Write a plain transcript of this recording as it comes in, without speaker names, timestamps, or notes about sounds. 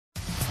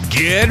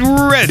Get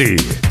ready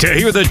to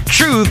hear the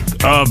truth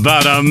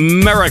about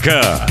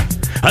America.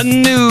 A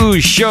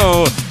news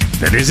show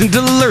that isn't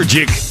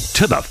allergic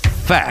to the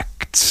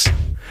facts.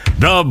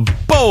 The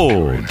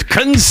Bold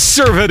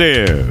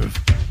Conservative.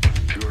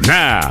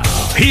 Now,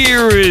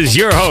 here is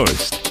your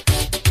host,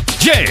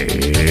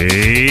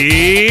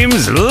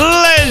 James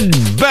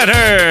Ledbetter.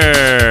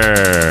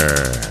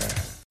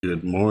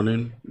 Good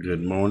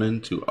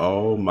morning to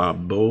all my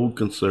bold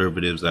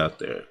conservatives out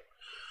there.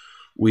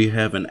 We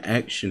have an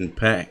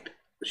action-packed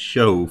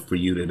show for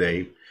you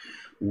today.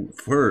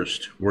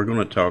 First, we're going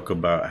to talk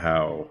about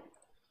how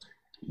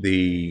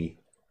the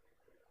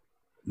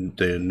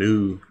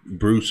new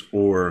Bruce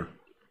Ohr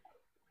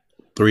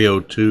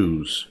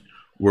 302s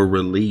were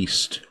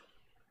released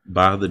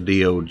by the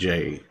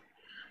DOJ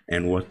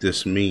and what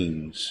this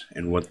means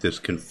and what this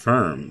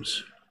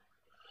confirms.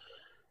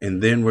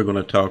 And then we're going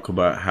to talk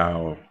about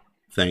how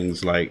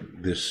things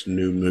like this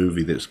new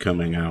movie that's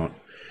coming out,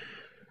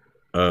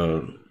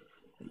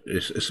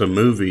 it's a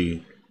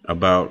movie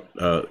about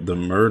the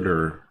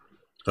murder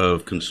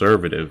of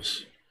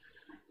conservatives,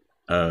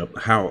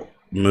 how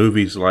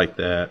movies like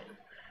that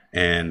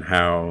and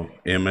how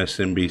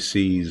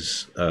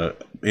MSNBC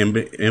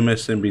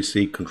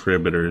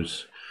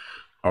contributors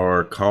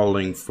are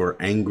calling for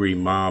angry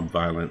mob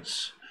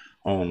violence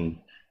on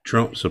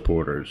Trump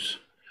supporters.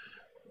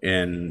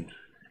 And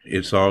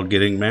it's all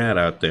getting mad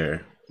out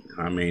there.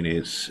 I mean,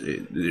 it's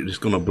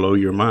going to blow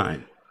your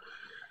mind.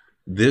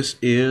 This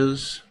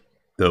is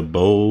the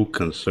Bold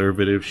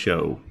Conservative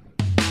Show.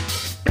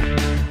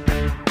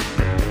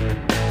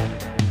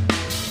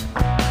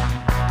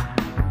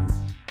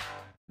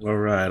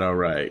 All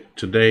right.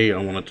 Today I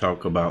want to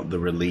talk about the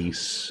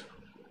release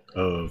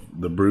of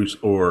the Bruce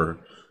Ohr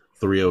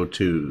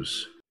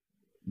 302s.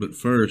 But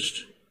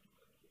first,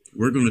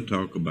 we're going to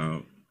talk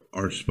about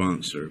our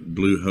sponsor,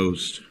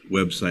 Bluehost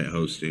Website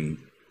Hosting,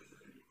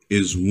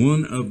 is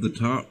one of the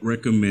top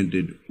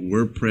recommended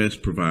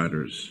WordPress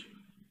providers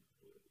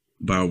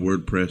by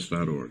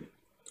WordPress.org.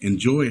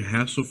 Enjoy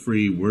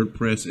hassle-free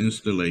WordPress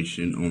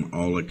installation on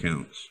all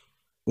accounts.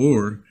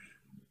 Or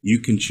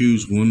you can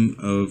choose one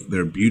of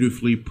their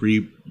beautifully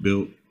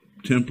pre-built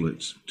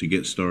templates to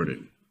get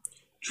started.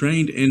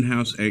 Trained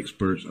in-house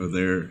experts are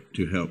there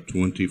to help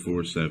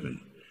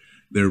 24/7.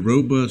 Their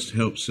robust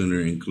help center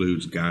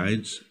includes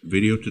guides,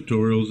 video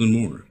tutorials, and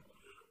more.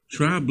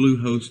 Try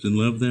Bluehost and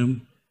love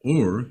them,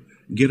 or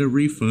get a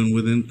refund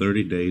within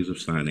 30 days of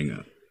signing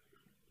up.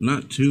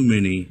 Not too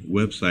many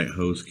website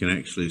hosts can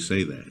actually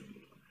say that.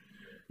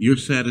 Your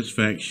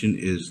satisfaction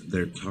is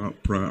their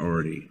top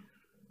priority.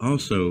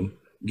 Also,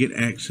 get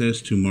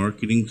access to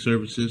marketing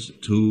services,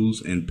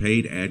 tools, and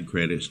paid ad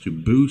credits to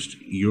boost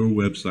your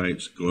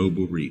website's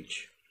global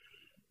reach.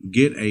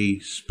 Get a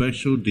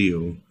special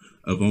deal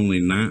of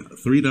only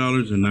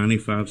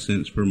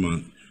 $3.95 per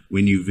month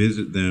when you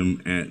visit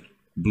them at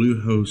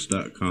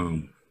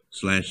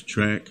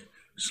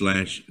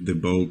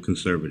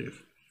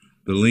bluehost.com/track/theboldconservative.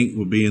 The link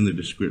will be in the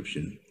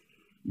description.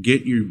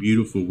 Get your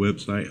beautiful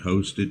website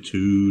hosted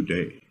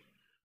today.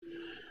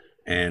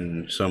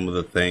 And some of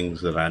the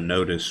things that I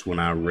noticed when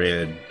I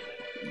read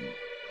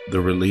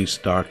the release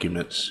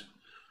documents,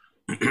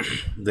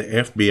 the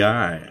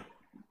FBI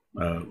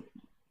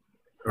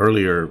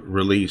earlier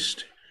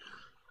released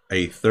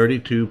a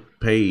 32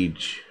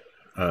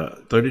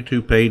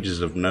 pages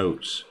of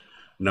notes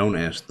known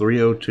as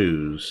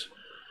 302s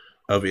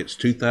of its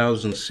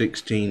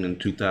 2016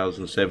 and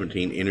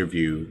 2017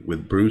 interview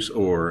with Bruce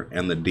Ohr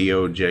and the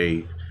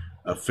DOJ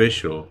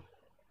official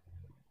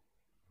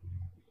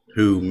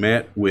who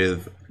met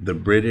with the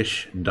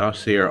British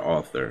dossier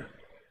author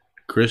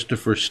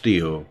Christopher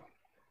Steele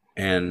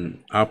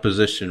and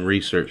opposition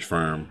research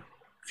firm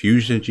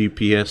Fusion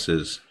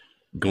GPS's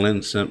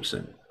Glenn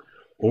Simpson.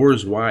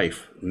 Ohr's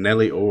wife,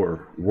 Nellie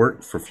Ohr,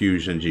 worked for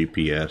Fusion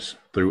GPS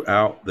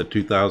throughout the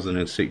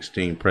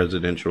 2016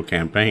 presidential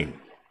campaign.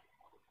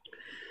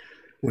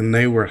 When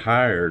they were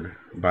hired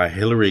by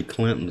Hillary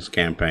Clinton's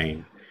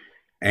campaign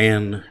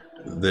and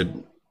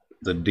the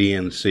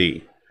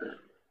DNC,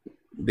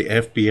 the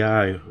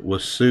FBI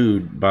was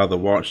sued by the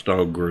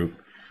watchdog group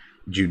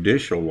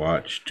Judicial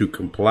Watch to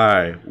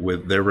comply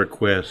with their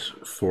request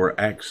for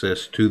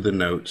access to the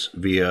notes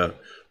via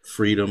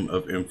Freedom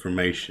of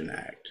Information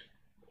Act.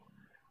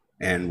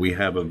 And we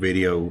have a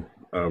video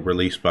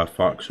released by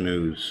Fox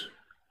News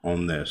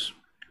on this.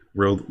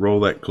 Roll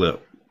that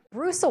clip.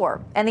 Bruce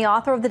Ohr and the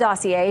author of the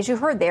dossier, as you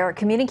heard there, are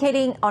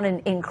communicating on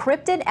an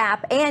encrypted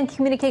app, and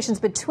communications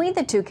between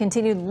the two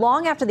continued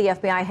long after the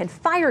FBI had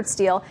fired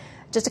Steele.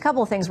 Just a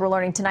couple of things we're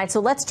learning tonight. So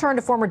let's turn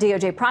to former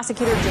DOJ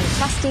prosecutor Jim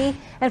Trusty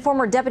and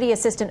former Deputy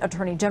Assistant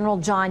Attorney General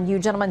John Yoo.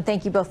 Gentlemen,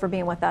 thank you both for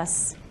being with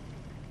us.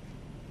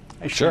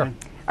 Sure. All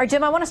right,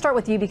 Jim, I want to start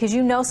with you because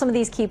you know some of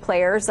these key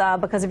players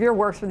because of your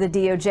work through the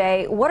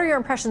DOJ. What are your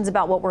impressions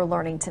about what we're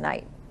learning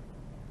tonight?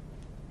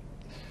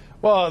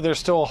 Well, there's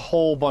still a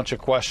whole bunch of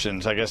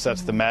questions. I guess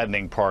that's the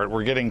maddening part.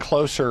 We're getting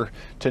closer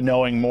to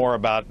knowing more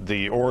about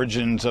the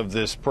origins of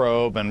this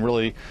probe and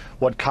really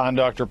what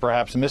conduct or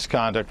perhaps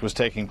misconduct was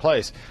taking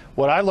place.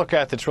 What I look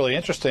at that's really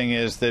interesting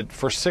is that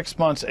for 6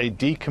 months, a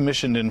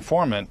decommissioned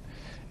informant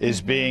is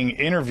being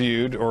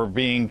interviewed or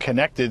being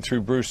connected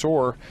through Bruce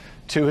Ohr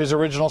to his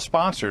original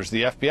sponsors,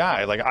 the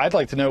FBI. Like, I'd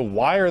like to know,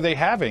 why are they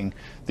having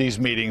these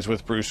meetings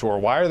with Bruce Ohr?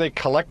 Why are they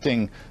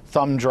collecting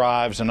thumb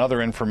drives and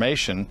other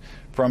information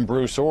from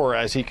Bruce Ohr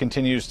as he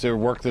continues to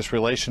work this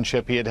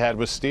relationship he had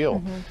with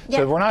Steele?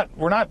 So we're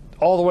not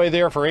all the way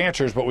there for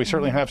answers, but we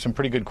certainly have some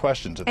pretty good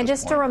questions at this point. And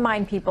just to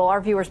remind people,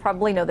 our viewers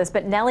probably know this,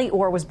 but Nellie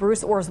Ohr was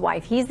Bruce Ohr's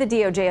wife. He's the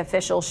DOJ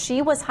official.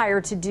 She was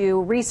hired to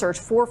do research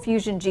for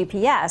Fusion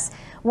GPS.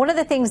 One of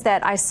the things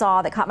that I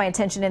saw that caught my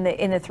attention in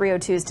the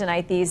 302s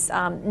tonight, these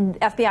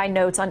FBI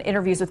notes on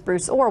interviews with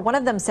Bruce Ohr, one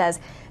of them says,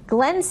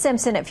 Glenn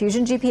Simpson at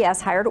Fusion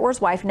GPS hired Ohr's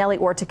wife, Nellie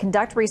Ohr, to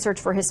conduct research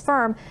for his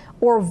firm.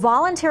 Ohr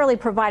voluntarily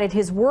provided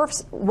his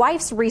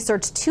wife's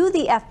research to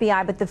the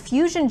FBI, but the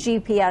Fusion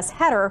GPS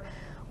header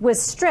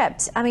was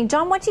stripped. I mean,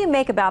 John, what do you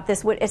make about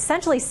this? What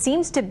essentially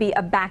seems to be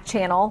a back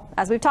channel,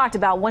 as we've talked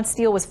about, once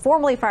Steele was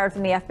formally fired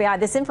from the FBI,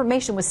 this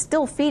information was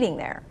still feeding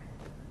there.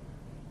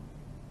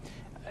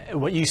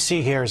 What you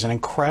see here is an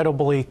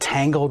incredibly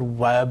tangled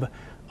web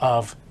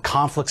of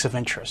conflicts of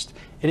interest.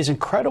 It is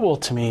incredible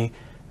to me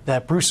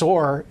that Bruce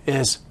Ohr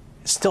is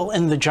still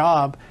in the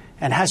job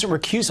and hasn't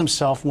recused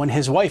himself when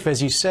his wife,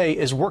 as you say,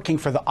 is working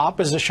for the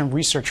opposition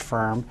research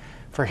firm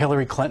for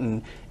Hillary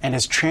Clinton and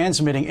is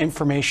transmitting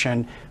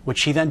information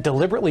which he then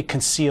deliberately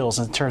conceals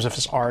in terms of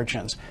his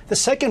origins. The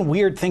second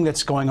weird thing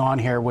that's going on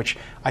here, which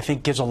I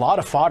think gives a lot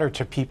of fodder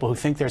to people who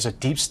think there's a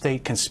deep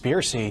state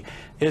conspiracy,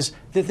 is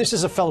that this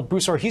is a fellow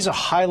Bruce Ohr. He's a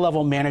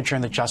high-level manager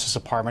in the Justice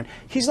Department.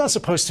 He's not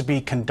supposed to be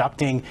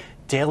conducting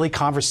daily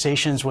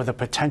conversations with a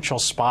potential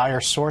spy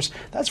or source.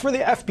 That's for the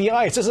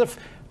FBI. It's as if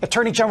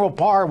Attorney General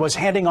Barr was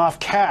handing off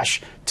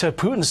cash to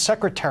Putin's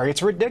secretary.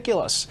 It's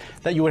ridiculous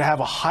that you would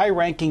have a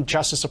high-ranking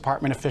Justice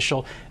Department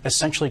official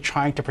essentially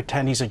trying to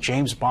pretend he's a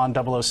James Bond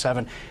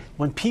 007.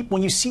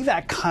 When you see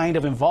that kind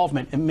of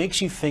involvement, it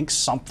makes you think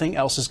something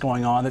else is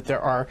going on, that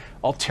there are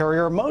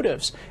ulterior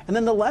motives. And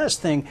then the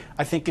last thing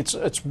I think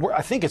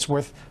it's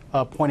worth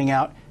pointing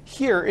out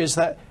here is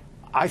that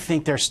I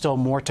think there's still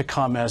more to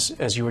come,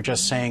 as you were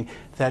just saying,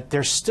 that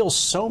there's still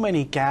so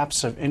many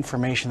gaps of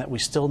information that we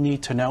still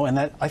need to know, and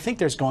that I think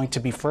there's going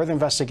to be further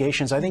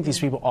investigations. I think these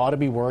people ought to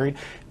be worried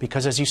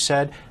because, as you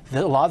said,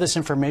 a lot of this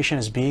information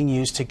is being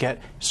used to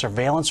get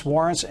surveillance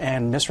warrants,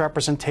 and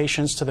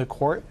misrepresentations to the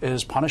court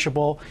is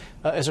punishable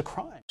as a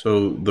crime.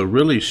 So the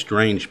really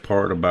strange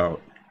part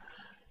about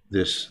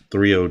this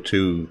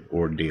 302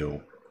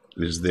 ordeal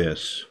is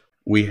this.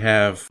 We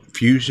have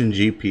Fusion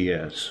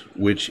GPS,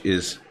 which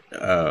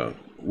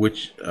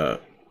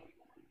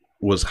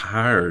was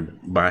hired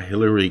by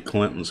Hillary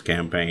Clinton's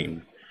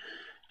campaign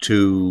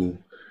to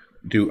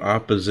do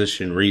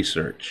opposition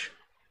research.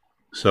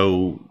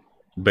 So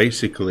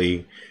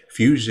basically,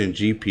 Fusion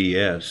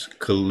GPS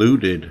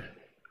colluded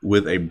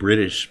with a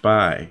British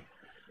spy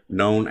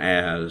known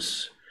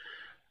as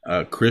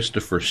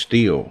Christopher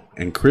Steele.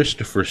 And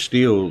Christopher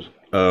Steele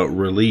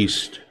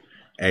released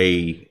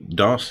a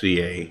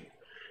dossier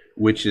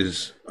which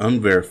is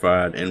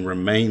unverified and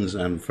remains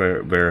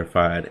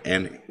unverified,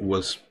 and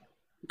was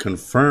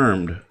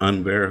confirmed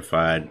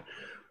unverified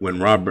when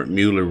Robert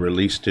Mueller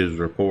released his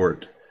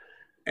report.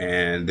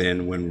 And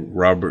then when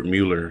Robert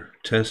Mueller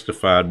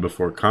testified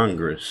before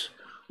Congress,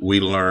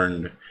 we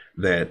learned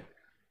that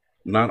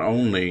not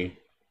only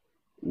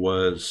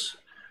was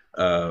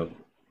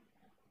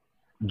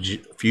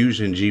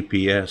Fusion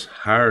GPS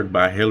hired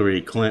by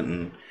Hillary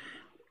Clinton,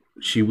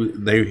 he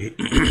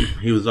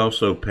was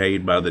also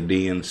paid by the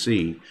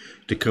DNC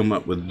to come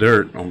up with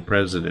dirt on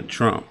President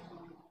Trump.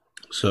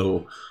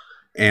 So,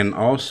 and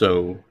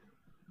also,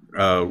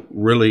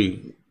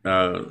 really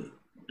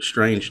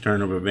strange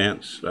turn of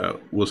events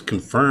was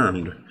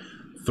confirmed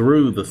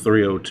through the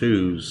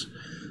 302s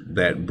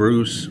that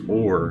Bruce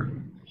Ohr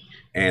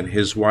and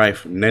his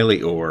wife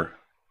Nellie Ohr,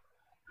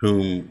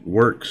 whom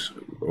worked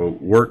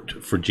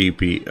for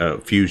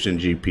Fusion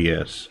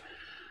GPS,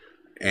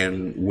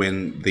 and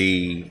when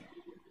the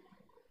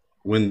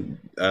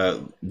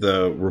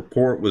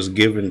report was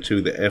given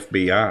to the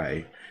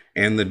FBI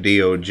and the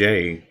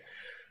DOJ,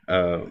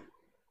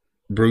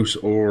 Bruce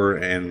Ohr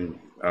and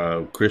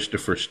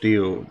Christopher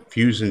Steele,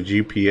 Fusion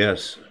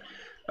GPS,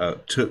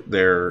 took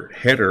their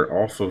header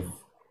off of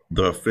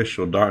the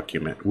official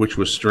document, which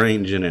was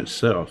strange in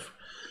itself.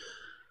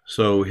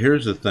 So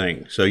here's the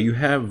thing. So you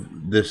have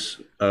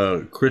this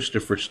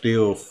Christopher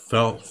Steele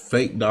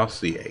fake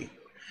dossier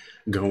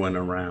going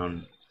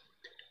around,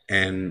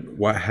 and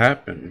what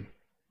happened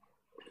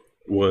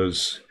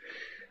was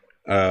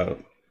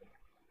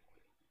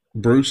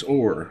Bruce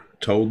Ohr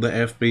told the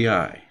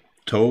FBI,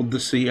 told the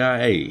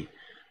CIA,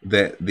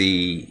 that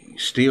the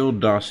Steele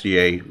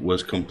dossier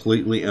was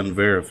completely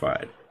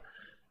unverified.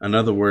 In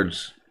other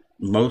words,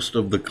 most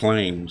of the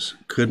claims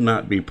could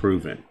not be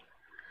proven.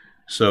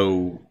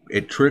 So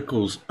it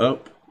trickles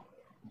up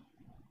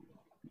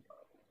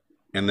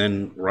and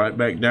then right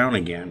back down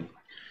again.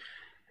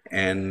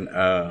 And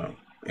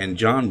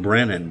John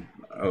Brennan,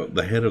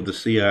 the head of the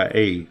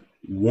CIA,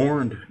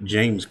 warned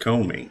James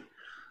Comey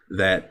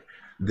that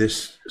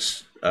this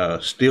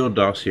Steele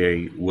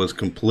dossier was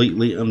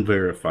completely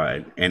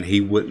unverified, and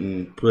he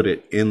wouldn't put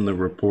it in the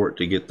report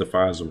to get the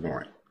FISA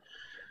warrant.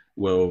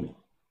 Well,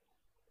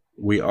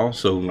 we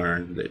also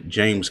learned that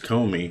James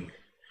Comey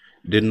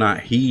did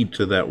not heed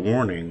to that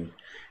warning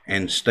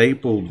and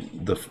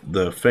stapled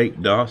the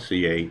fake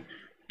dossier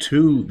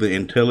to the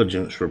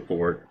intelligence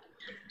report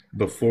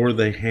before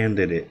they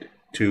handed it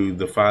to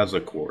the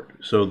FISA court.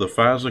 So the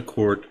FISA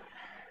court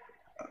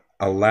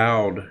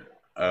allowed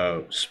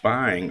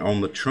spying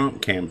on the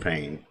Trump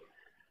campaign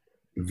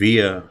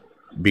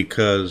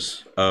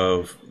because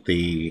of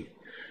the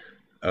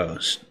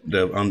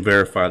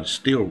unverified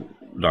Steele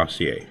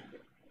dossier.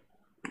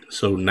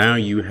 So now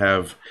you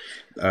have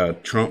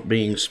Trump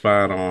being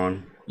spied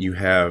on. You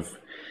have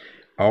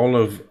all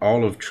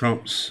of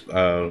Trump's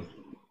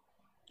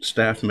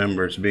staff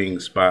members being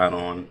spied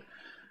on,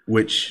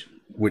 which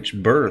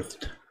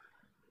birthed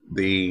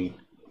the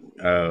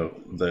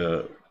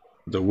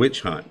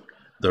witch hunt,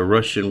 the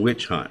Russian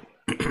witch hunt,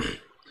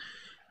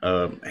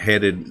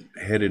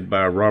 headed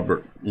by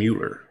Robert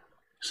Mueller.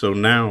 So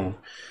now,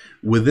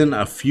 within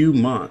a few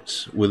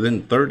months,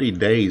 within 30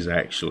 days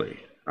actually,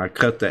 I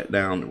cut that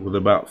down. With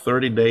about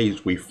 30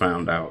 days, we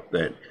found out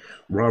that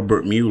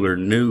Robert Mueller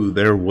knew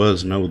there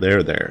was no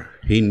there.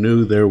 He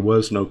knew there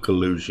was no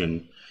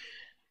collusion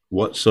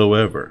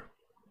whatsoever.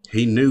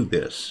 He knew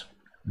this,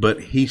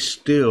 but he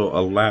still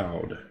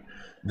allowed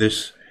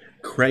this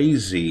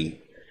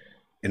crazy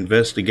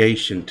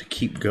investigation to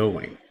keep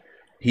going.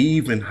 He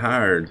even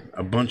hired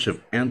a bunch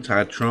of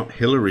anti-Trump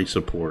Hillary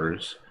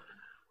supporters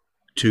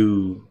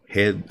to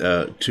head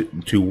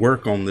to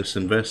work on this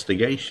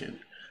investigation.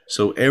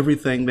 So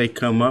everything they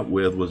come up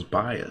with was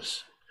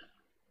bias.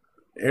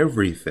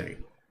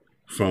 Everything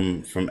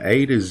from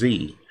A to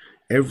Z,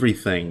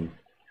 everything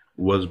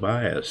was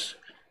bias.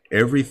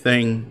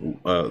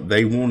 Everything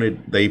they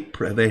wanted,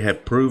 they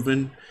have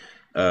proven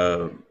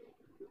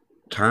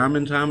time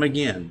and time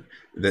again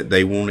that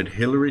they wanted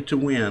Hillary to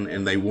win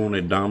and they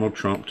wanted Donald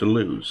Trump to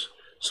lose.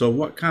 So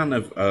what kind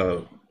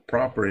of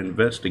proper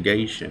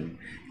investigation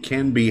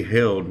can be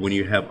held when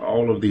you have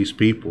all of these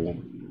people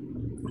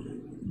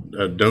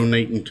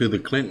donating to the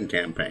Clinton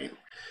campaign?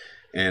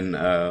 And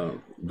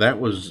that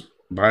was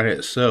by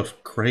itself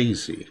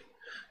crazy.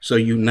 So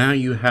now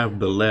you have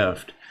the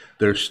left.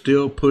 They're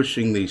still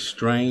pushing these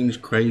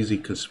strange, crazy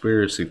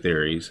conspiracy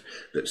theories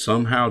that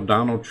somehow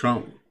Donald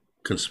Trump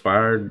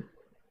conspired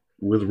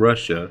with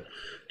Russia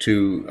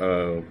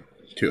to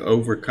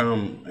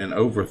overcome and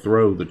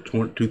overthrow the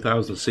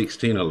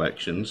 2016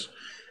 elections,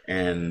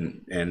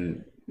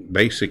 and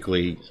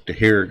basically, to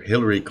hear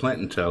Hillary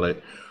Clinton tell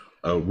it,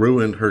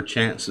 ruined her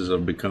chances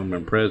of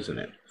becoming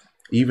president.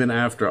 Even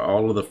after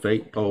all of the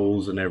fake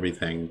polls and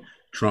everything,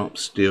 Trump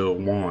still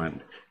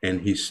won.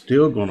 And he's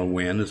still going to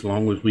win as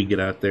long as we get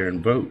out there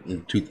and vote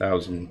in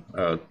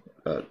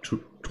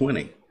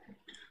 2020.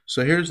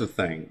 So here's the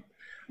thing.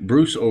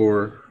 Bruce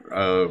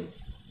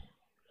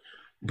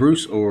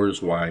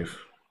Orr's wife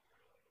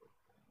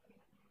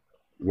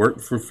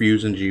worked for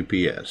Fusion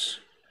GPS.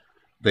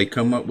 They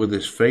come up with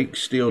this fake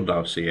Steele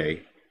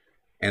dossier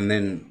and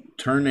then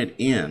turn it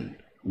in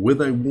with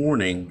a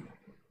warning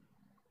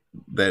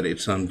that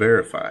it's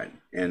unverified.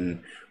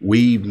 And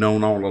we've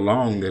known all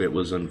along that it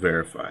was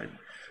unverified.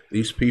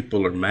 These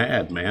people are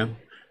mad, man.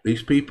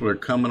 These people are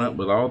coming up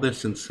with all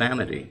this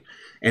insanity,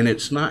 and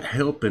it's not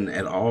helping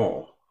at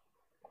all.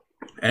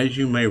 As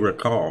you may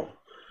recall,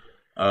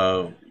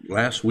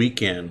 last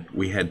weekend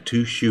we had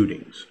 2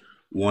 shootings,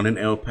 one in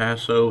El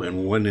Paso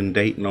and one in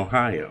Dayton,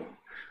 Ohio.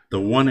 The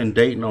one in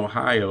Dayton,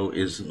 Ohio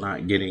is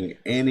not getting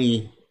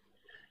any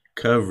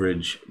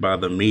coverage by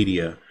the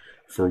media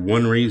for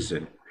one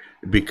reason,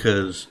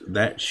 because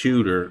that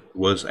shooter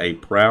was a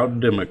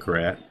proud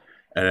Democrat,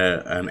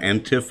 an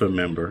Antifa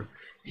member.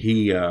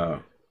 He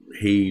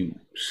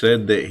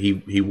said that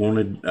he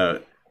wanted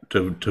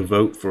to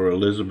vote for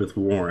Elizabeth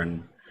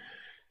Warren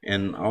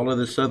and all of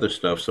this other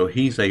stuff. So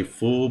he's a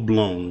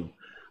full-blown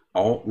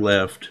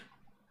alt-left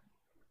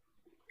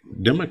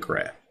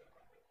Democrat.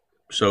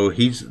 So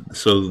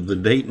the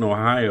Dayton,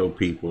 Ohio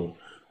people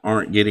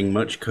aren't getting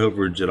much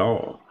coverage at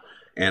all.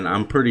 And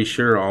I'm pretty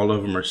sure all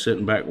of them are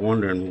sitting back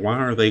wondering, why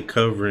are they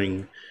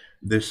covering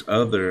this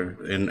other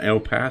in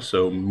El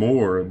Paso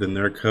more than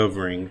they're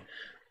covering,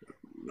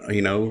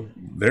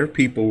 their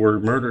people were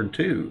murdered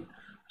too.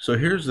 So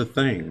here's the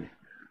thing.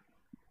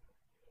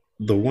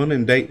 The one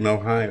in Dayton,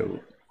 Ohio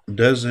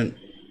doesn't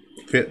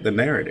fit the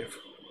narrative.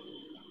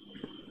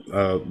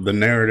 The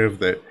narrative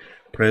that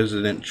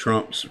President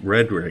Trump's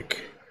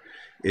rhetoric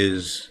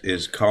is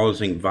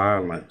causing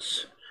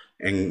violence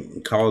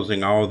and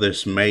causing all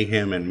this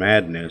mayhem and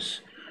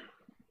madness,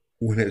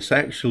 when it's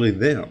actually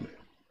them.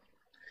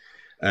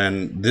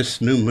 And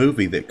this new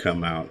movie that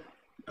come out,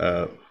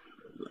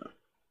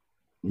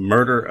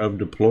 Murder of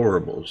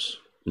Deplorables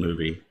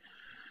movie,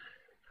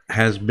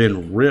 has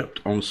been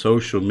ripped on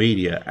social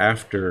media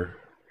after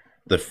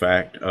the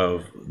fact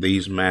of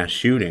these mass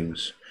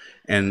shootings.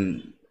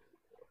 And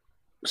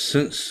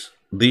since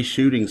these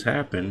shootings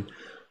happen,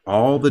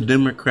 all the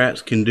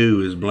Democrats can do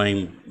is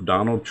blame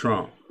Donald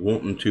Trump,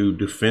 wanting to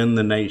defend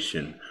the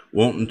nation,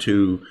 wanting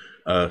to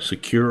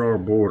secure our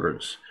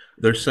borders.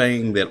 They're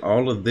saying that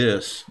all of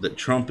this that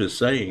Trump is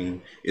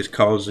saying is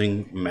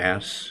causing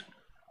mass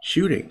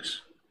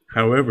shootings.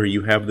 However,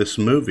 you have this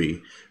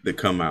movie that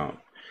come out,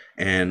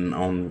 and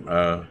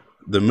on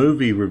the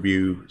movie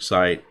review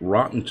site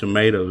Rotten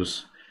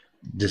Tomatoes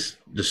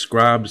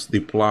describes the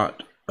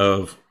plot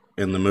of,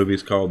 and the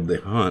movie's called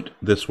The Hunt,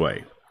 this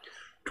way.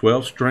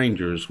 12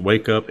 strangers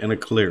wake up in a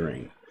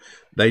clearing.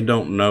 They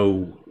don't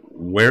know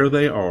where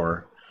they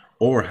are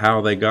or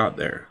how they got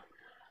there.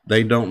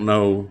 They don't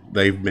know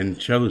they've been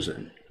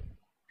chosen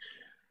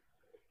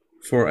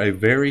for a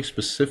very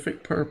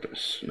specific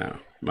purpose.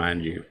 Now,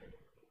 mind you,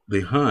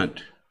 The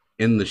Hunt,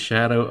 in the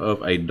shadow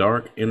of a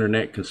dark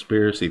internet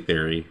conspiracy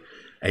theory,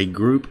 a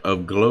group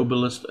of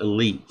globalist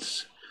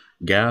elites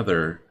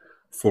gather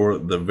for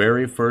the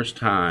very first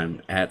time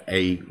at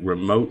a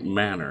remote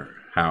manor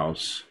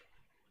house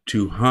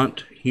to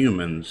hunt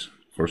humans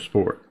for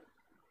sport.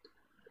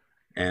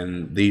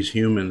 And these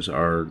humans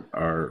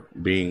are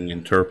being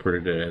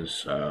interpreted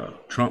as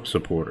Trump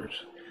supporters.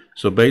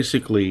 So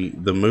basically,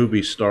 the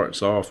movie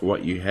starts off,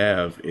 what you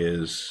have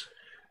is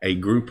a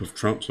group of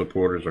Trump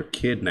supporters are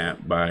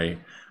kidnapped by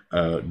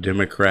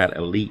Democrat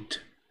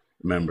elite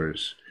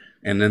members.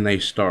 And then they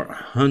start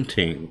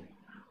hunting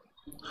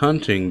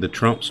the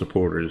Trump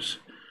supporters,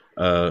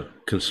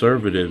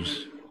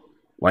 conservatives,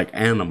 like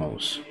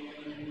animals.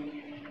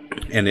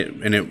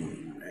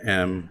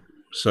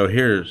 So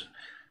here's,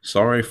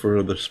 sorry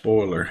for the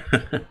spoiler.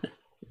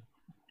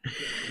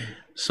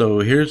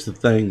 So here's the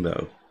thing,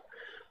 though.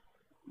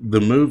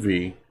 The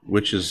movie,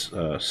 which is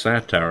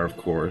satire, of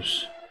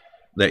course,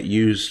 that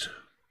used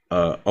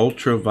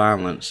ultra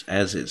violence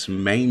as its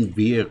main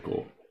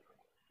vehicle,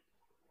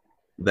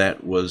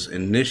 that was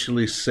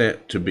initially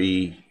set to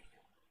be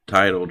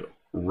titled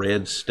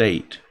Red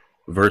State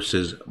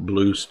versus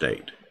Blue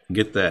State.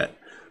 Get that.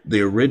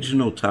 The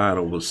original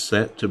title was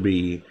set to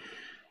be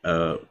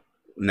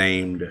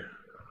named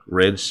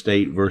Red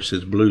State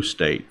versus Blue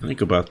State. Think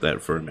about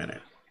that for a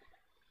minute.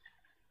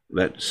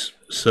 That's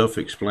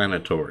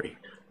self-explanatory.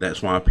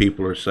 That's why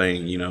people are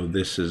saying, you know,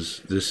 this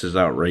is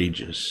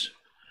outrageous.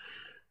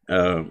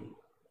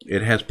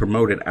 It has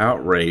promoted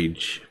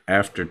outrage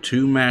after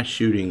 2 mass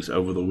shootings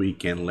over the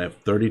weekend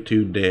left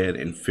 32 dead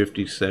and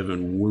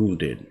 57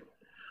 wounded.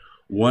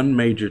 One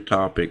major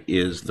topic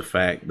is the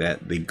fact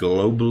that the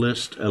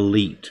globalist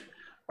elite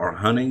are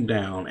hunting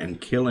down and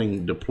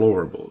killing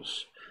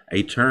deplorables,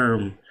 a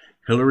term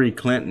Hillary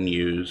Clinton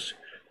used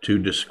to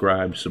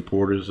describe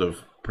supporters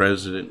of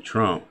President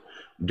Trump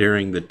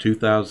during the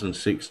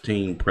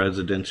 2016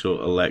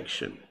 presidential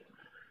election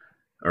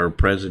or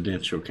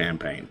presidential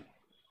campaign.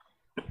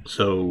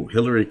 So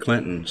Hillary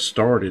Clinton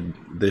started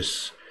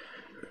this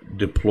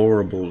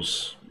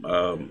deplorables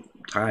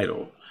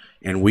title,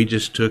 and we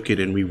just took it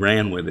and we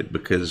ran with it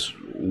because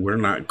we're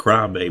not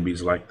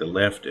crybabies like the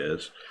left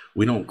is.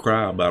 We don't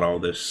cry about all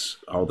this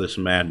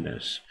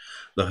madness.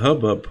 The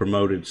hubbub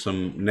promoted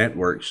some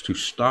networks to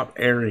stop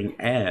airing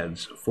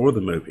ads for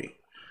the movie.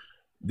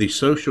 The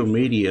social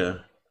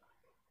media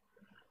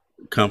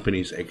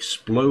companies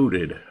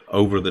exploded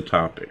over the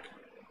topic.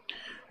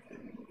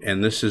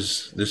 And this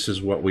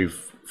is what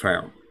we've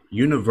found.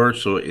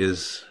 Universal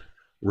is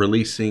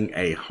releasing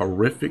a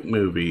horrific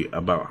movie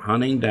about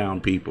hunting down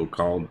people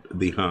called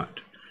The Hunt.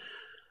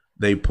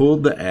 They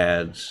pulled the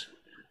ads,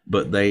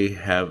 but they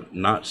have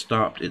not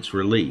stopped its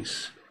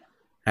release.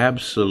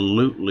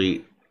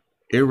 Absolutely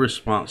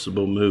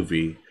irresponsible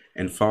movie,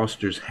 and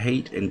fosters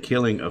hate and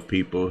killing of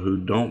people who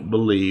don't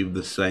believe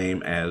the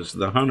same as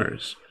the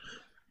hunters.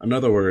 In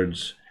other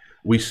words,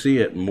 we see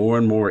it more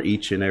and more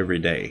each and every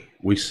day.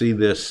 We see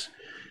this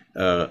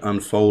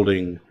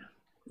unfolding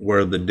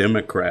where the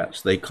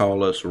Democrats, they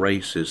call us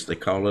racist, they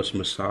call us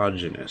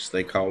misogynists,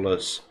 they call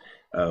us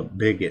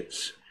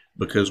bigots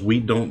because we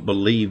don't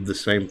believe the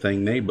same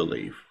thing they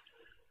believe,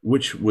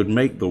 which would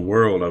make the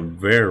world a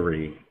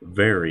very,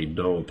 very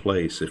dull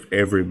place if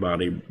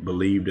everybody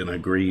believed and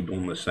agreed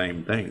on the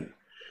same thing.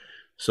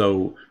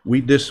 So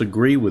we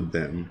disagree with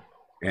them,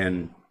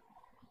 and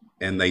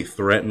they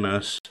threaten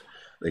us.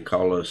 They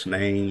call us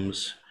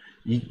names.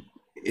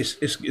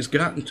 It's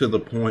gotten to the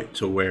point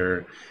to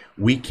where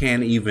we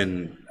can't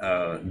even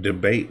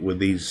debate with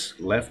these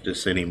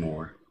leftists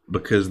anymore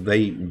because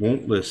they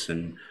won't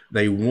listen.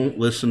 They won't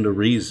listen to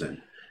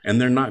reason, and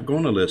they're not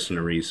going to listen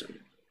to reason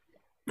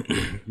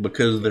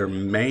because their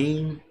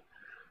main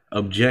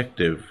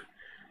objective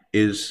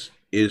is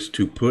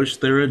to push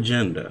their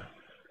agenda,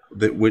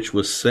 that which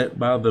was set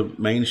by the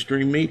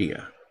mainstream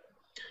media.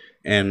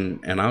 And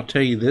I'll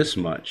tell you this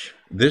much.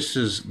 This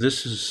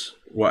is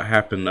what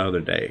happened the other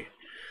day.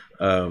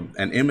 An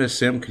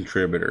MSM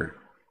contributor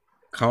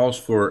calls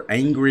for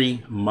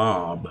angry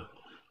mob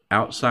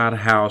outside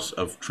house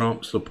of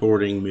Trump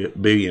supporting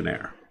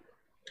billionaire.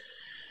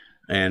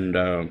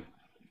 And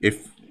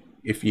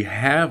if you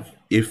have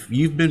if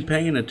you've been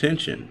paying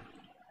attention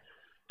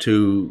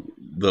to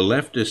the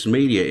leftist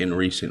media in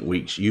recent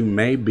weeks, you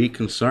may be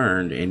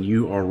concerned, and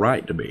you are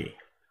right to be,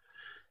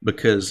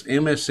 because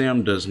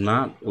MSM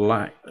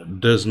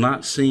does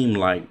not seem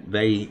like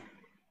they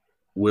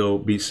will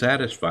be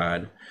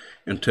satisfied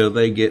until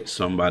they get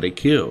somebody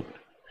killed.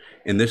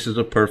 And this is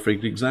a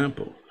perfect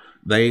example.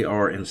 They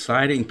are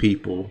inciting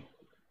people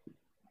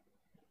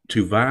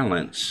to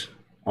violence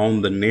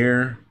on the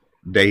near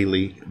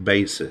daily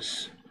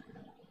basis.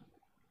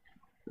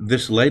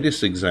 This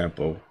latest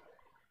example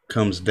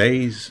comes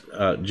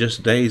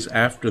just days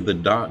after the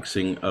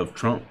doxing of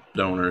Trump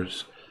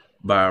donors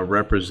by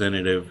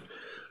Representative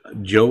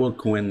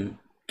Joaquin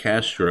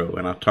Castro,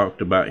 and I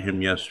talked about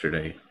him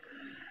yesterday.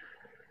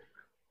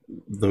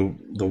 The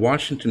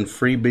Washington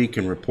Free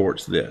Beacon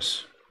reports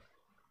this.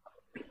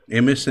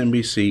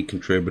 MSNBC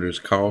contributors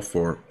call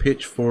for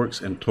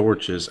pitchforks and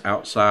torches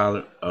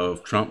outside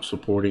of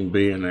Trump-supporting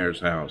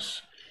billionaire's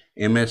house.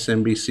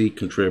 MSNBC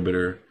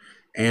contributor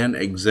and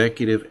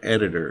executive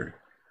editor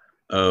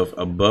of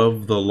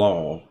Above the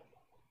Law,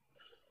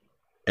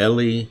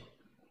 Elie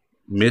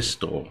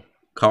Mystal,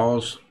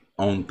 calls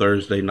on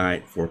Thursday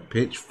night for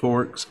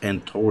pitchforks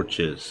and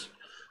torches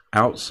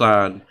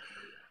outside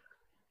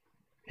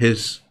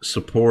his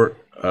support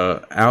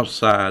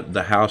outside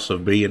the house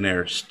of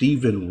billionaire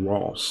Stephen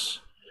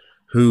Ross,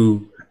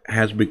 who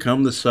has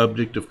become the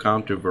subject of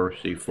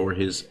controversy for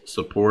his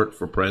support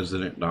for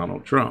President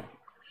Donald Trump.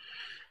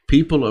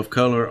 People of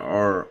color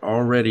are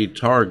already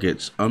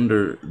targets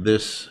under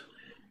this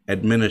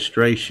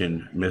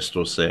administration,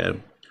 Mystal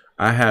said.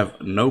 I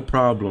have no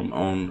problem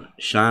on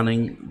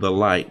shining the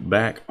light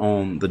back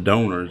on the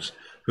donors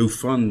who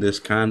fund this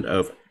kind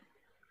of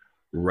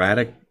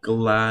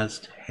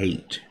radicalized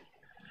hate.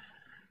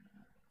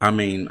 I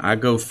mean, I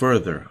go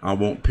further. I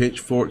want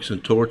pitchforks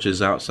and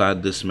torches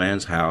outside this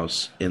man's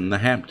house in the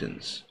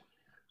Hamptons.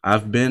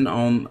 I've been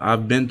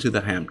to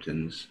the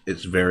Hamptons.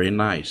 It's very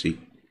nice,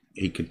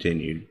 he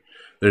continued.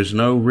 There's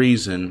no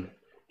reason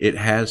it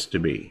has to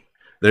be.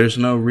 There's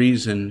no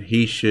reason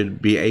he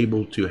should be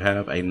able to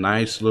have a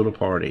nice little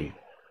party.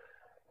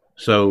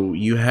 So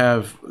you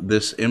have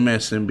this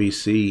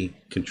MSNBC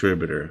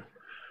contributor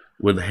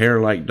with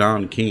hair like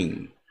Don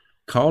King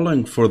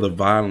calling for the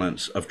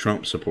violence of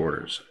Trump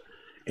supporters.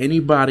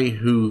 Anybody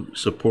who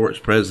supports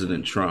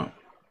President Trump,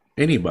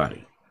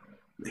 anybody,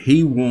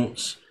 he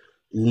wants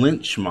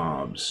lynch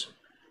mobs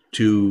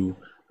to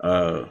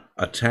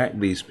attack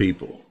these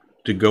people,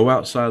 to go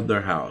outside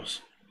their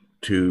house,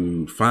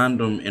 to find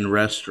them in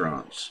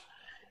restaurants.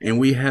 And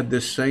we had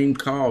this same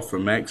call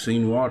from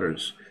Maxine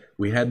Waters.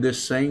 We had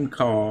this same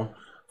call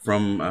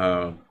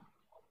from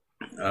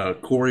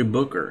Cory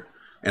Booker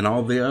and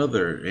all the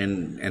other,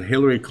 and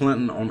Hillary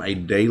Clinton on a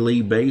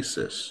daily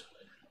basis.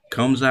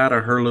 Comes out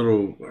of her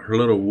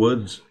little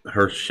woods,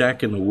 her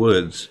shack in the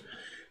woods,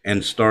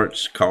 and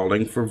starts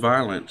calling for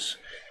violence,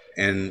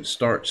 and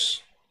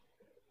starts.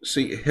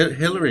 See,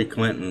 Hillary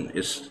Clinton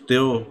is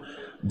still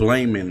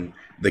blaming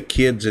the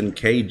kids in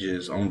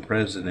cages on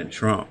President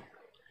Trump,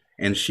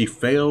 and she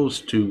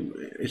fails to.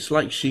 It's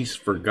like she's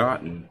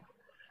forgotten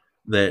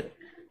that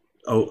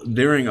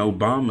during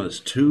Obama's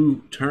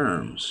 2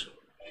 terms,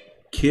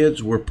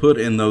 kids were put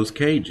in those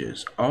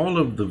cages. All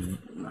of the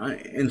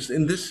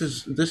and this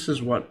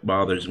is what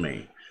bothers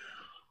me.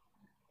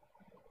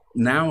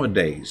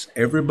 Nowadays,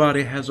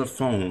 everybody has a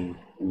phone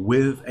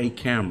with a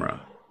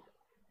camera.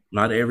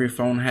 Not every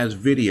phone has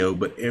video,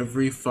 but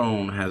every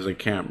phone has a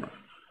camera.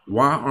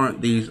 Why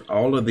aren't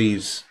all of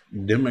these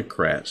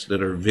Democrats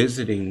that are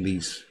visiting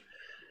these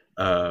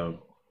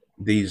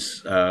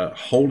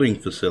holding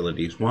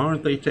facilities, why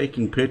aren't they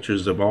taking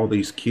pictures of all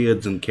these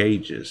kids in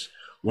cages?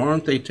 Why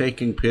aren't they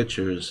taking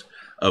pictures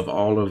of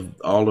all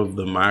of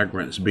the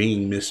migrants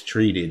being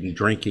mistreated and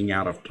drinking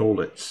out of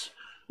toilets?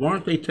 Why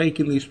aren't they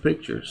taking these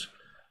pictures?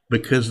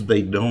 Because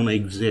they don't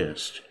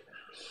exist.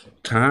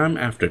 Time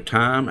after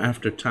time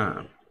after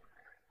time,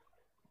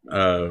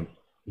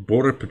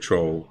 Border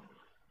Patrol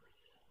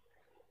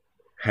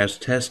has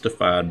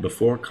testified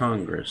before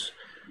Congress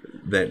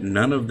that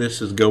none of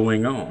this is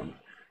going on.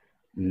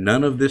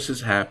 None of this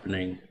is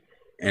happening.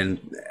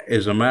 And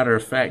as a matter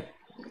of fact,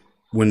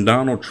 when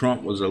Donald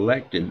Trump was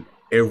elected,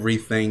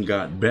 everything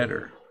got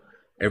better.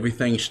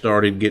 Everything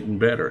started getting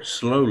better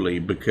slowly,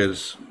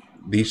 because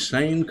these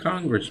same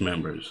Congress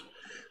members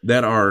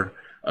that are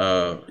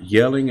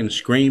yelling and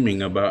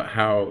screaming about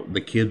how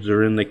the kids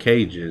are in the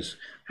cages,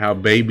 how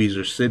babies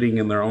are sitting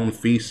in their own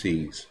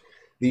feces,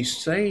 these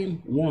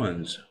same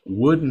ones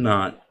would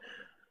not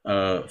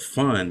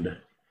fund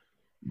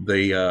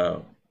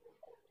the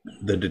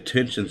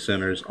detention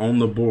centers on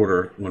the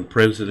border when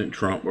President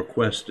Trump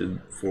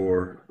requested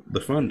for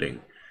the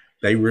funding.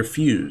 They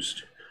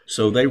refused.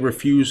 So they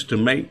refused to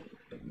make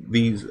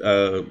these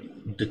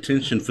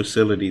detention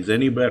facilities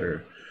any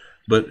better.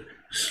 But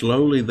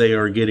slowly they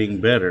are getting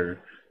better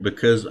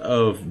because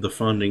of the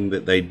funding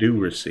that they do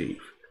receive.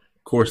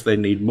 Of course, they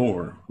need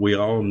more. We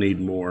all need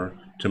more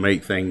to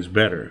make things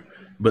better.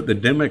 But the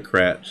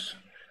Democrats,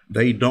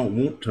 they don't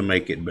want to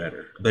make it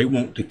better. They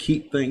want to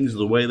keep things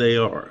the way they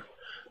are.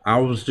 I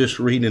was just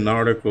reading an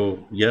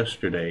article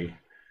yesterday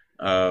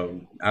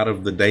out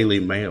of the Daily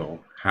Mail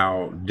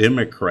how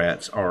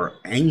Democrats are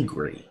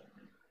angry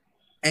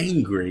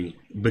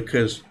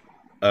because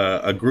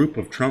a group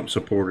of Trump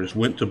supporters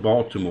went to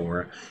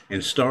Baltimore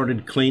and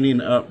started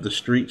cleaning up the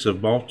streets of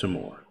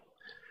Baltimore.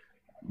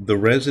 The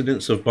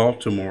residents of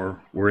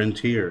Baltimore were in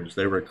tears.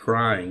 They were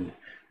crying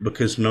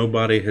because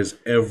nobody has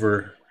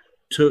ever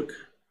took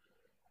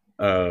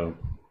the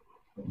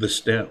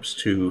steps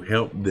to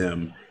help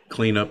them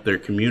clean up their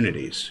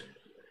communities.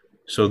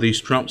 So these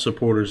Trump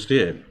supporters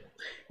did.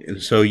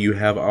 And so you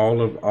have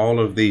all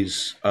of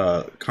these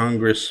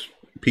Congress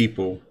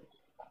people,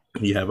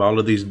 you have all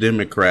of these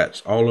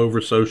Democrats all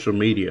over social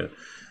media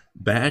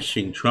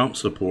bashing Trump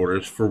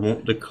supporters for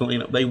wanting to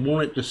clean up. They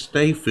want it to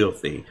stay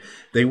filthy.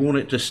 They want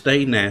it to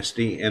stay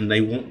nasty, and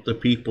they want the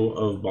people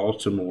of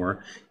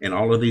Baltimore and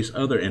all of these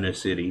other inner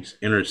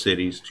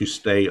cities to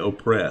stay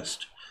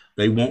oppressed.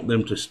 They want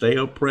them to stay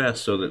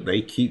oppressed so that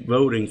they keep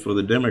voting for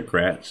the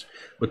Democrats,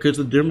 because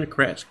the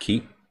Democrats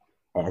keep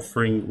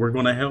offering, we're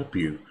going to help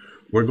you.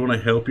 We're going to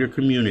help your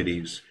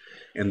communities.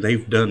 And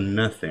they've done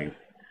nothing.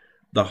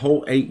 The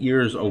whole 8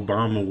 years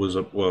Obama was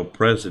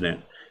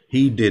president,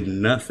 he did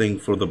nothing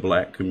for the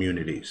black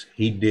communities.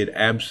 He did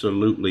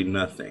absolutely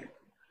nothing.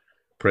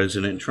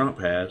 President Trump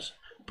has.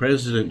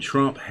 President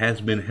Trump has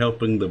been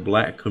helping the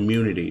black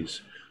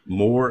communities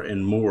more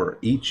and more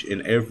each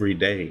and every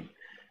day.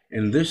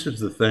 And this is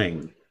the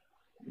thing.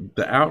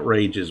 The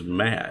outrage is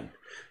mad.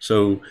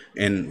 So,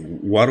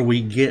 and what do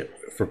we get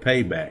for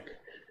payback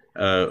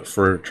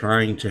for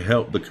trying to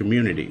help the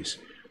communities?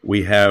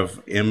 We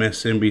have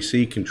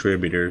MSNBC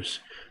contributors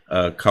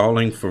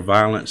calling for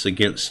violence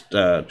against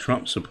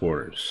Trump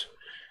supporters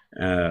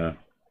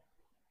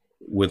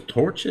with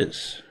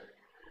torches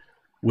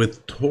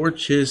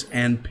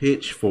and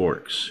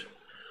pitchforks,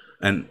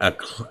 and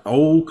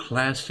old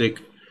classic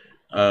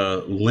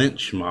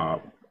lynch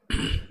mob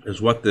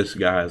is what this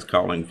guy is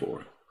calling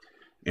for.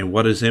 And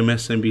what does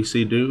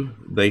MSNBC do?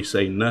 They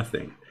say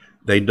nothing.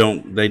 They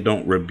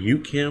don't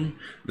rebuke him.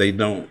 They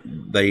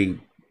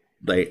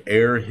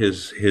air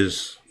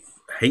his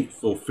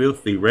hateful,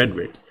 filthy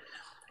rhetoric.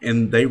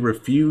 And they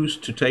refuse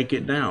to take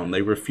it down.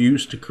 They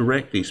refuse to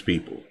correct these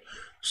people.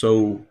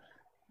 So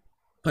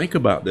think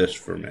about this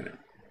for a minute.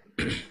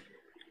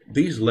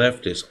 These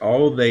leftists,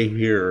 all they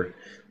hear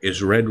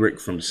is rhetoric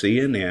from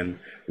CNN,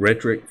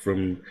 rhetoric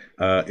from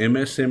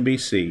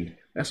MSNBC.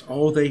 That's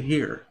all they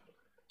hear.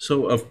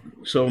 So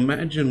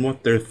imagine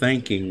what they're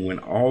thinking when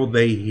all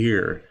they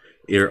hear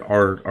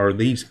are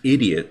these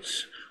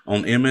idiots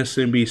on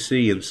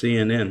MSNBC and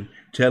CNN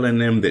telling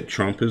them that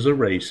Trump is a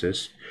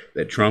racist,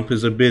 that Trump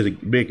is a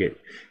bigot.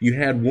 You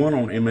had one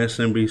on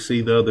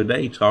MSNBC the other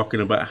day talking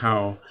about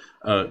how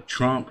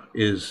Trump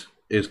is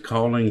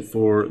calling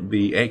for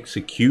the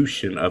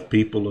execution of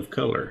people of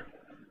color,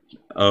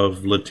 of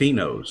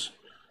Latinos.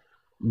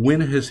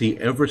 When has he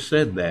ever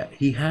said that?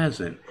 He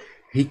hasn't.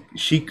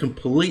 She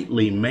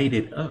completely made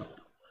it up.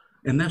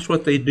 And that's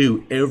what they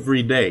do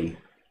every day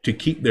to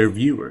keep their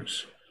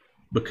viewers.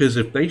 Because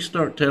if they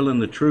start telling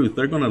the truth,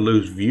 they're going to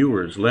lose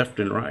viewers left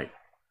and right.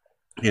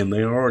 And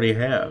they already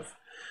have.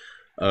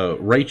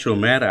 Rachel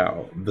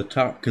Maddow, the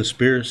top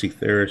conspiracy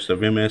theorist of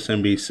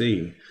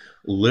MSNBC,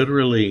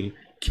 literally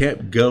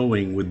kept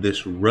going with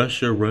this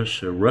Russia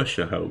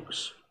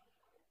hoax.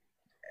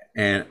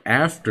 And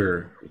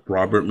after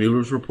Robert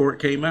Mueller's report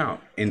came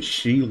out, and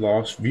she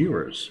lost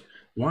viewers.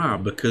 Why?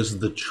 Because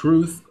the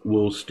truth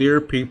will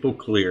steer people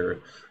clear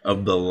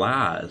of the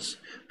lies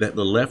that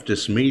the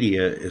leftist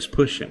media is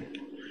pushing.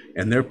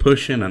 And they're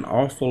pushing an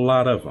awful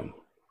lot of them.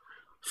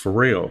 For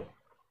real.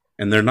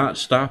 And they're not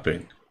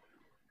stopping.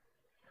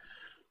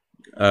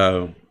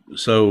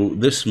 So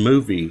this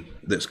movie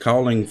that's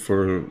calling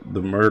for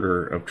the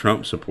murder of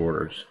Trump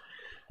supporters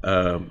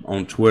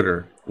on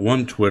Twitter,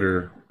 one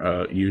Twitter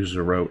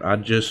user wrote, "I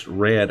just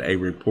read a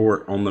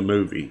report on the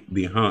movie,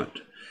 The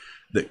Hunt,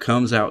 that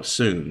comes out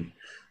soon.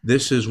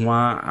 This is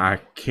why I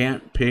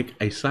can't pick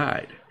a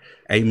side.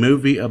 A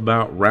movie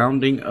about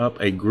rounding up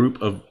a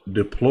group of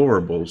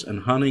deplorables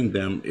and hunting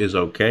them is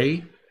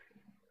okay?"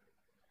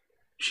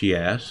 She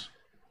asked.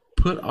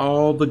 "Put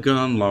all the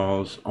gun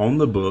laws on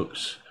the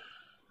books,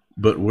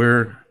 but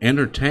we're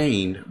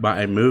entertained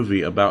by a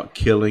movie about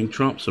killing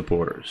Trump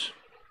supporters."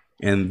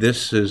 And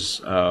this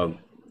is a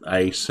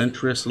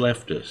centrist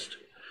leftist.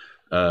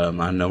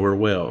 I know her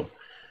well.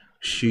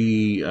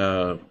 She's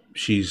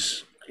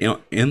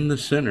in the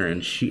center,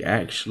 and she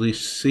actually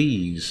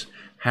sees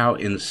how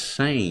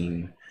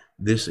insane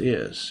this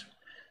is.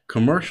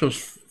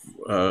 Commercials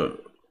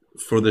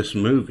for this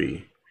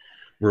movie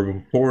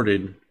were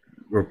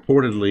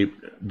reportedly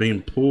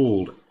being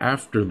pulled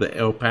after the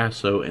El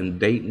Paso and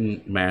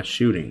Dayton mass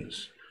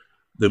shootings.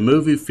 The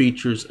movie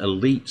features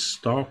elites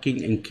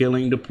stalking and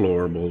killing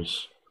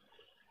deplorables,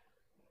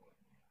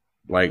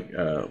 like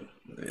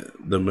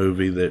the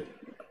movie that,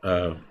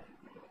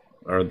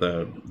 or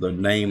the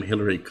name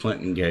Hillary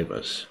Clinton gave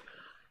us.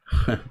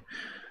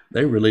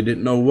 They really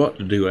didn't know what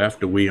to do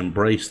after we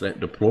embraced that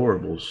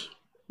deplorables.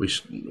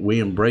 We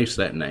embraced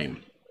that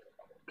name.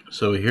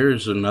 So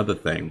here's another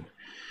thing.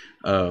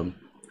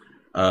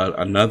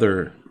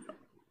 Another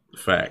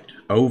fact.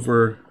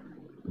 Over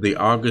the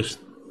August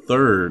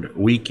 3rd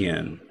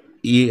weekend,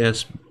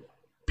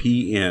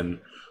 ESPN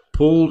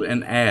pulled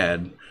an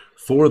ad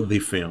for the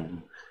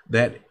film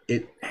that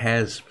it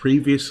has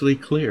previously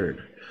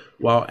cleared,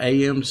 while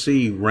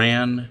AMC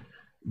ran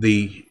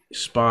the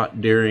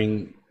spot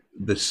during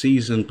the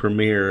season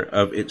premiere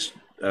of its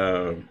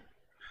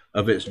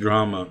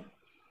drama,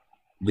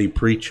 The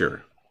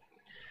Preacher.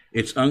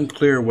 It's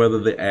unclear whether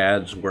the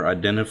ads were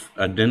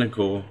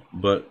identical,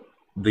 but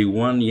the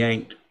one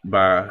yanked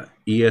by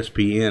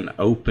ESPN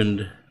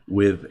opened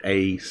with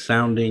a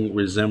sounding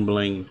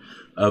resembling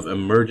of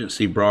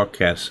emergency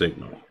broadcast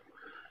signal.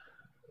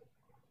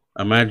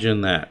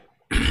 Imagine that.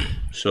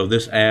 So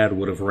this ad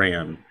would have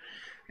ran,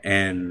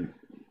 and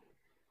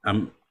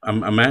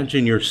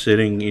imagine you're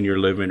sitting in your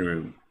living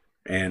room,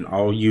 and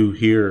all you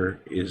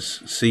hear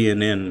is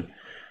CNN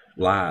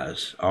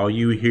lies. All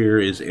you hear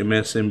is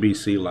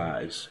MSNBC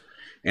lies.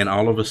 And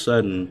all of a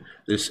sudden,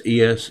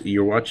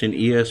 you're watching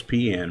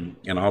ESPN,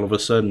 and all of a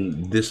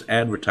sudden, this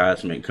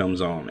advertisement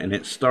comes on, and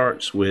it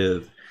starts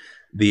with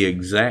the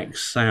exact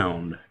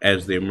sound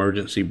as the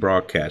emergency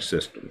broadcast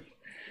system.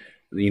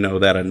 You know,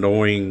 that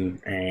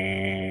annoying,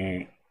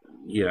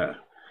 yeah.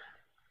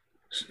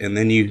 And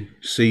then you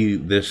see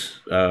this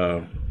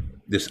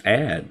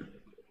ad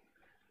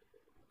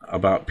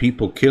about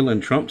people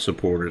killing Trump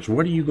supporters.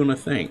 What are you going to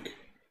think?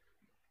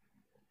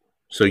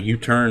 So you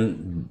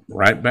turn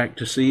right back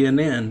to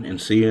CNN, and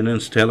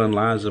CNN's telling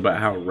lies about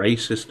how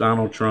racist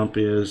Donald Trump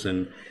is,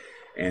 and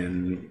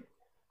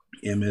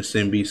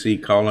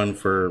MSNBC calling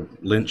for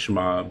lynch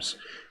mobs,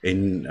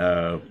 and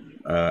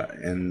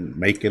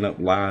making up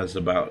lies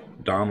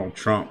about Donald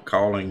Trump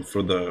calling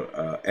for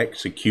the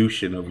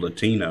execution of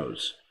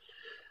Latinos.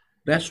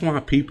 That's why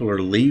people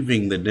are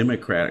leaving the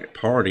Democratic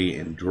Party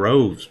in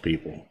droves,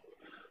 people.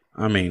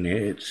 I mean,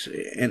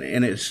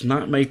 it's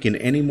not making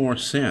any more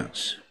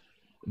sense.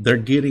 They're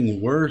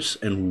getting worse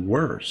and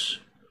worse.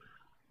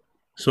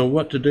 So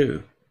what to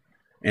do?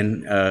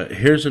 And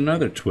here's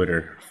another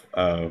Twitter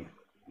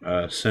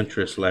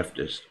centrist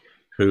leftist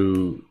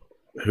who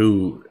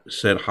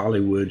said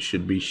Hollywood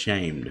should be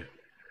shamed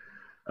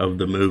of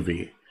the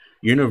movie.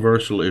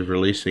 Universal is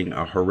releasing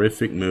a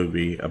horrific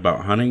movie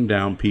about hunting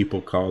down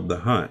people called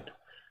The Hunt.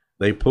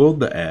 They pulled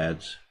the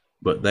ads,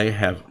 but they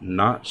have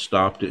not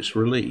stopped its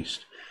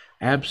release.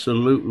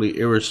 Absolutely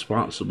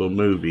irresponsible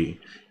movie,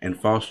 and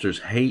fosters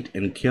hate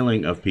and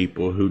killing of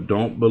people who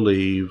don't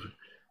believe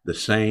the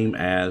same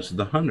as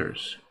the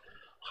hunters.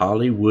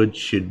 Hollywood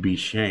should be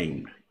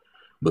shamed,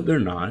 but they're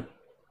not,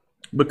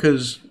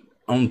 because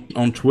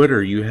on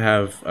Twitter you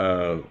have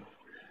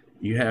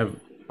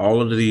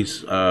all of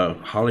these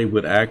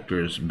Hollywood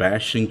actors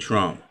bashing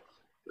Trump,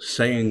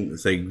 saying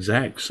the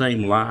exact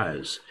same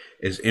lies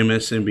as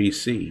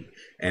MSNBC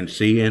and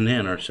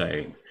CNN are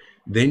saying.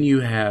 Then you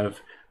have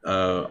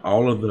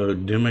all of the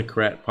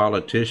Democrat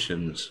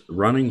politicians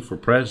running for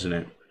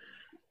president.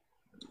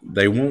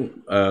 They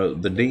won't.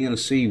 The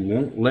DNC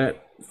won't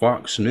let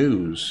Fox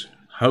News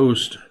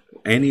host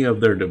any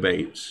of their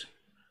debates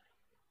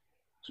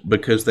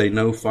because they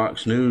know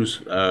Fox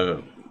News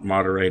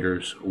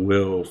moderators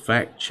will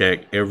fact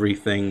check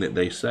everything that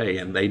they say,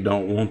 and they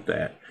don't want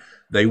that.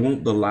 They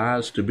want the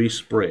lies to be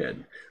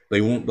spread. They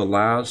want the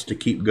lies to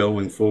keep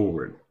going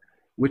forward,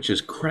 which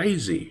is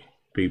crazy,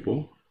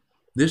 people.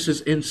 This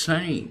is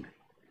insane.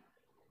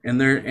 And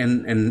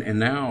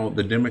now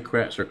the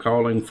Democrats are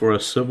calling for a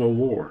civil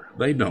war.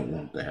 They don't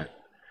want that,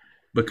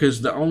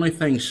 because the only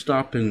thing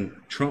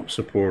stopping Trump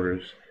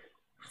supporters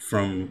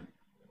from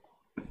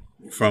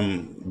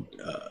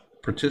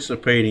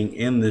participating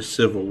in this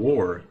civil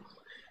war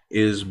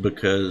is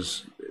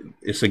because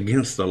it's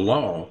against the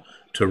law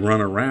to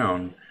run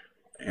around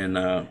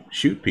and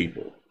shoot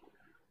people.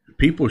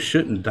 People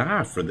shouldn't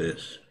die for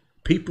this.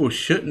 People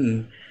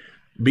shouldn't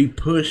be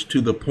pushed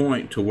to the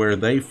point to where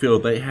they feel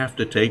they have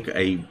to take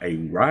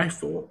a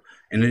rifle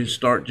and then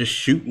start just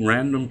shooting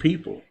random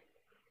people.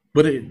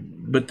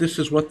 But this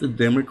is what the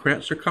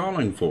Democrats are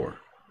calling for.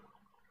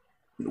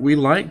 We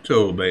like to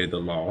obey the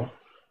law.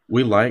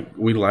 We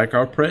like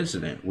our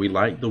president. We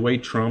like the way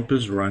Trump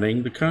is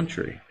running the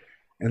country,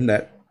 and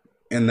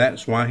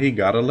that's why he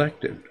got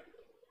elected.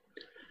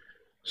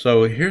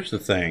 So here's the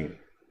thing: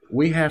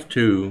 we have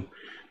to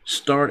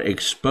start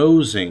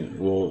exposing.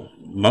 Well,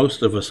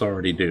 most of us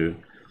already do.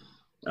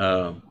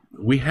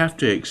 We have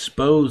to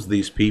expose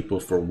these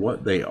people for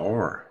what they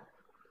are.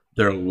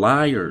 They're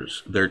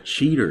liars. They're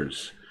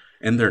cheaters,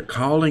 and they're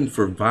calling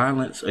for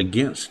violence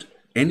against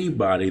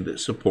anybody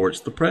that supports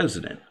the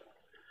president.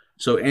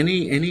 So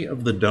any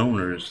of the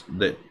donors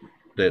that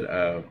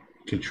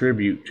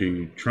contribute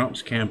to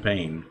Trump's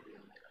campaign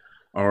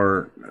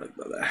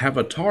have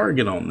a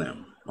target on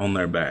them, on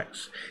their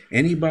backs.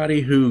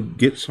 Anybody who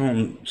gets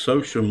on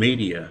social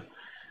media,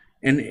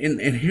 and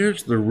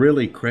here's the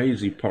really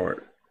crazy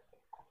part.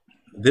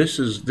 This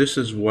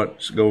is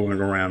what's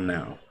going around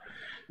now.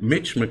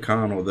 Mitch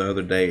McConnell the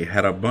other day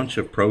had a bunch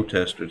of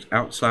protesters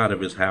outside of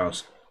his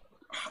house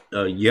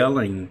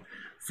yelling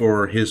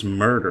for his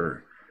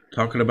murder,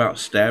 talking about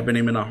stabbing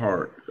him in the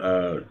heart,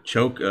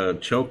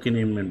 choking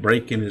him and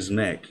breaking his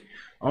neck,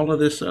 all of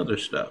this other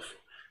stuff.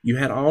 You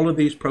had all of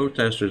these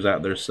protesters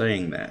out there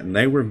saying that, and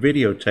they were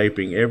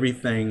videotaping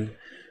everything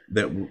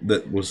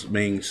that was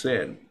being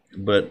said.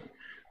 But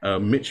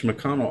Mitch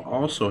McConnell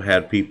also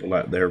had people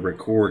out there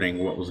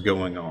recording what was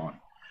going on.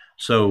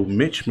 So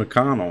Mitch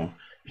McConnell,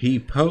 he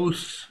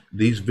posts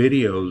these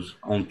videos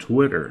on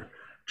Twitter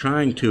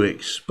trying to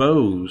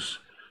expose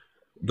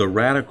the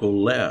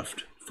radical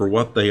left for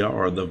what they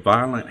are, the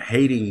violent,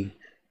 hating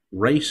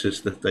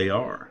racists that they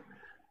are.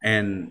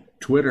 And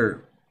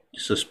Twitter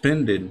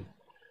suspended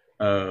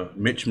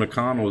Mitch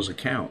McConnell's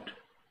account.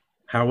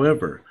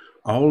 However,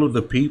 all of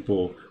the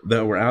people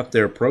that were out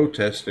there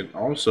protesting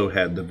also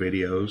had the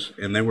videos,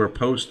 and they were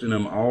posting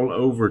them all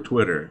over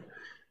Twitter.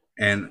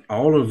 And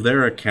all of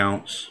their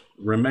accounts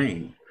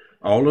remain.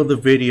 All of the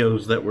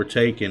videos that were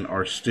taken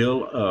are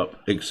still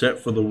up, except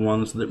for the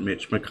ones that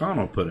Mitch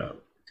McConnell put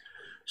up.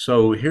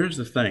 So here's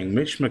the thing.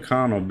 Mitch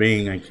McConnell,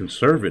 being a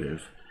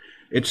conservative,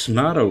 it's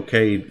not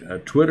okay.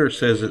 Twitter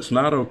says it's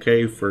not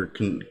okay for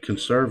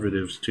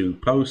conservatives to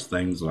post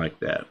things like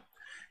that.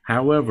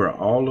 However,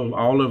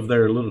 all of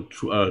their little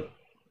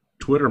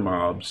Twitter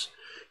mobs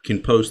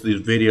can post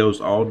these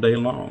videos all day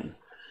long,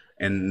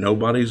 and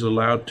nobody's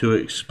allowed to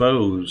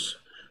expose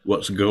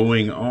what's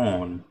going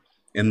on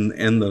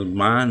in the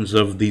minds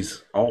of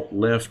these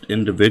alt-left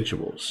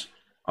individuals,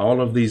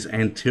 all of these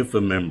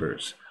Antifa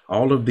members,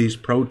 all of these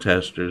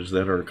protesters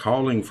that are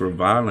calling for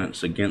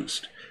violence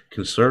against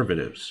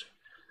conservatives.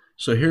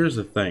 So here's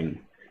the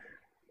thing.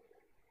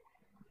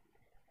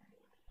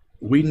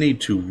 We need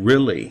to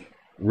really,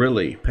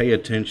 really pay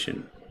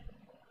attention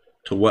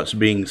to what's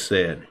being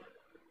said.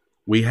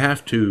 We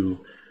have to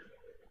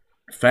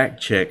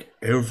fact check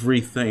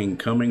everything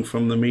coming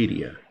from the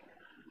media.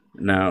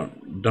 Now,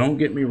 don't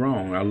get me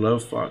wrong, I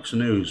love Fox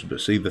News,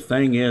 but see, the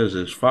thing is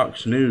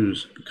Fox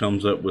News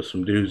comes up with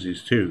some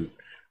doozies too.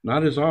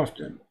 Not as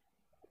often,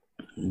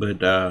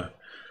 but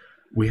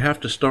we have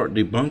to start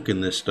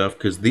debunking this stuff,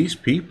 because these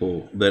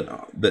people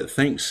that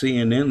think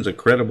CNN's a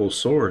credible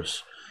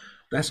source,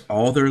 that's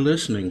all they're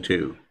listening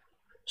to.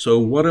 So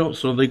what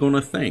else are they going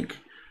to think?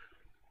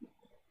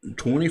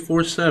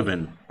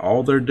 24/7,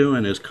 all they're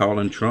doing is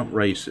calling Trump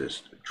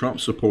racist, Trump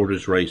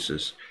supporters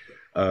racist.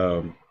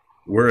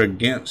 We're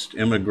against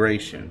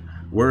immigration.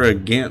 We're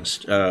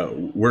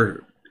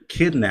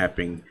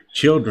kidnapping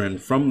children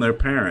from their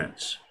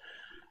parents,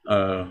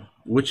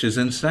 which is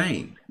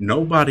insane.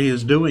 Nobody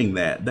is doing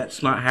that.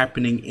 That's not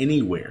happening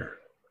anywhere.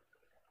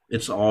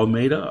 It's all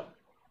made up.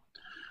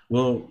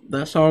 Well,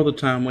 that's all the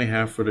time we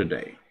have for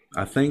today.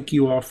 I thank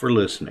you all for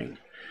listening.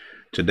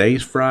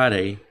 Today's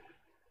Friday.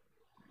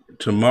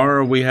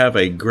 Tomorrow we have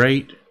a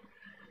great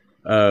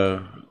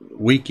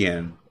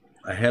weekend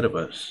ahead of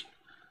us.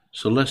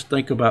 So let's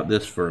think about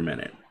this for a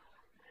minute.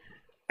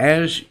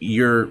 As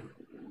you're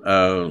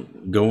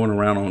going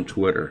around on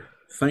Twitter,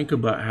 think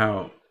about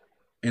how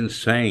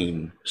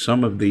insane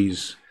some of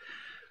these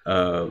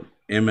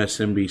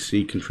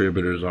MSNBC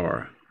contributors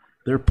are.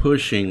 They're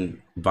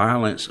pushing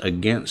violence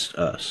against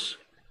us.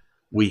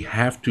 We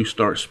have to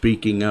start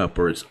speaking up,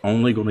 or it's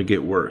only going to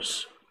get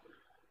worse.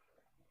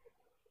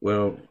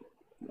 Well,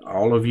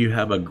 all of you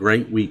have a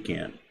great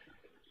weekend.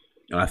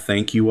 And I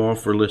thank you all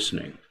for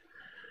listening.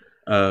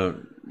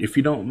 If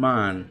you don't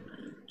mind,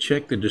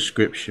 check the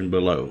description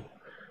below,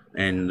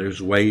 and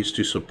there's ways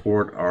to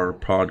support our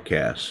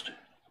podcast,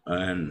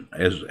 and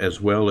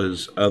as well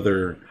as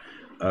other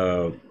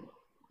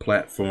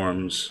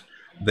platforms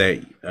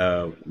that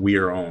we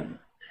are on.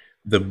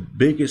 The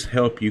biggest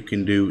help you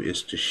can do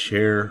is to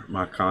share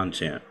my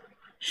content.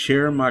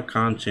 Share my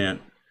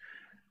content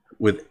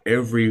with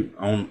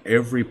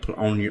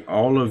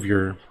all of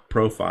your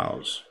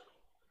profiles,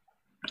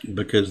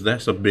 because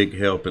that's a big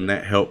help, and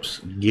that helps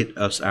get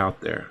us out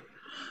there.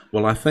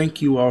 Well, I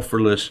thank you all for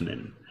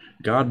listening.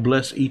 God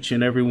bless each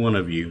and every one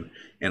of you,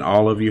 and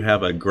all of you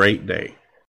have a great day.